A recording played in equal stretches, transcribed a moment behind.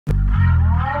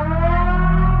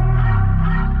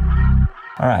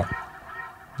All right,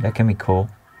 that can be cool.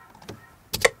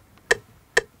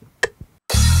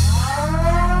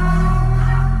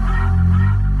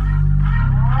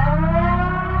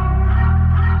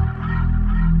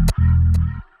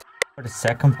 For the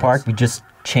second part, we just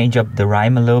change up the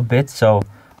rhyme a little bit. So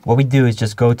what we do is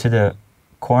just go to the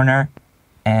corner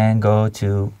and go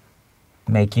to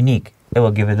make unique. It will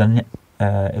give it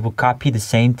it will copy the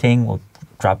same thing, we'll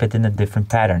drop it in a different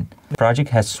pattern. The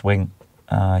project has swing.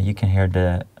 You can hear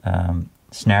the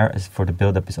snare for the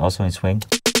build-up is also in swing.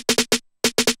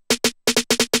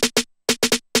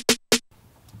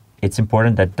 It's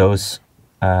important that those,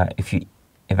 if you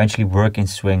eventually work in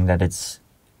swing, that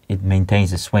it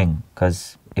maintains the swing,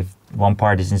 because if one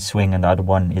part is in swing and the other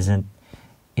one isn't,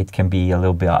 it can be a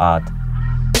little bit odd.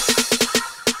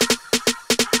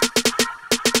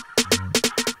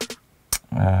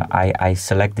 I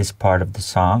select this part of the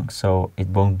song so it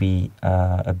won't be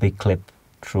a big clip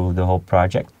through the whole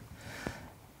project.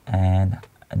 And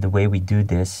the way we do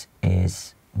this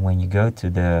is when you go to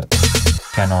the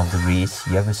channel degrees,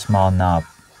 you have a small knob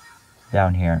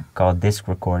down here called disc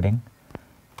recording.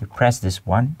 You press this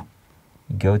one,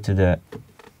 you go to the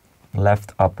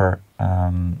left upper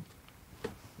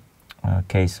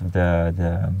case of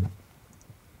the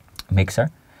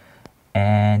mixer,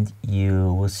 and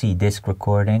you will see disc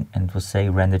recording and it will say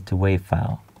render to wave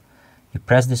file. You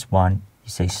press this one, you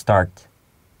say start,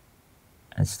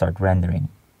 and start rendering.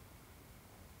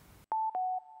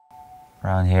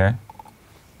 Around here.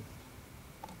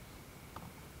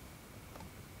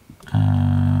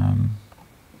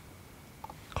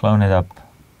 Clone it up,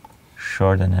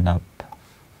 shorten it up.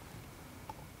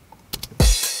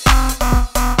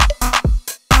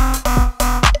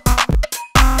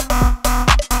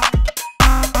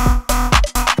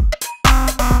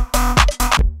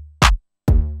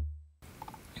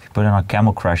 If you put it on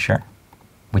Camel Crusher,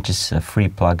 which is a free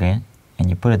plugin, and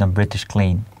you put it on British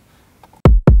Clean,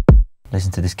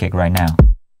 listen to this kick right now.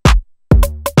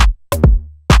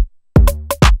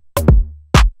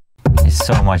 It's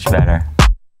so much better.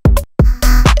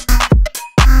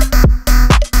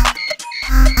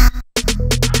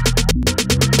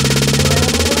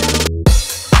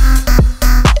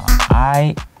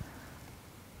 I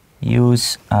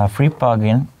use a free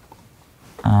plugin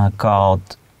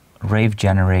called Rave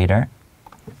Generator,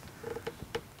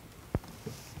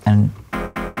 and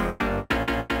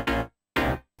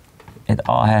it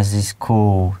all has these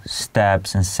cool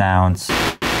steps and sounds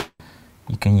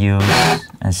you can use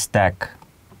and stack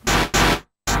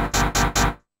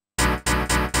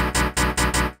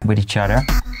with each other.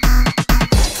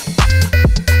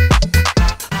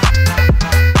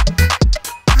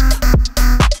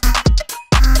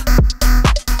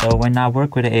 So when I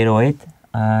work with the 808,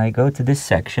 I go to this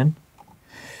section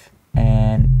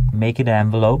and make it an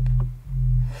envelope.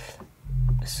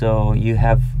 So you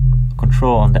have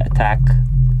control on the attack,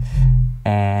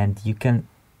 and you can,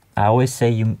 I always say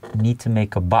you need to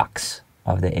make a box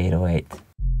of the 808.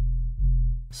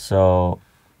 So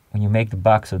when you make the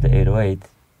box of the 808,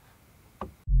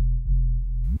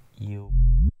 you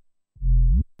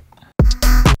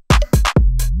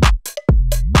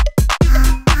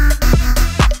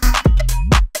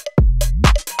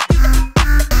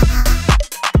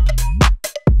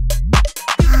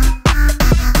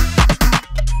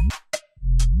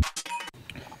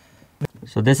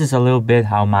So this is a little bit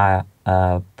how my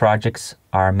projects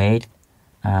are made.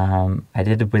 I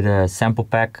did it with a sample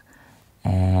pack,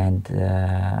 and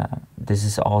this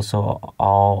is also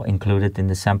all included in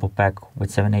the sample pack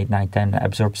with 7, 8, 9, 10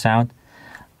 ABSORP sound.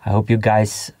 I hope you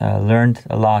guys learned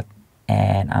a lot,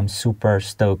 and I'm super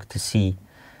stoked to see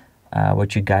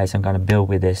what you guys are gonna build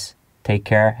with this. Take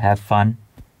care, have fun,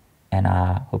 and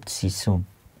hope to see you soon.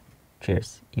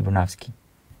 Cheers, Ibranovski.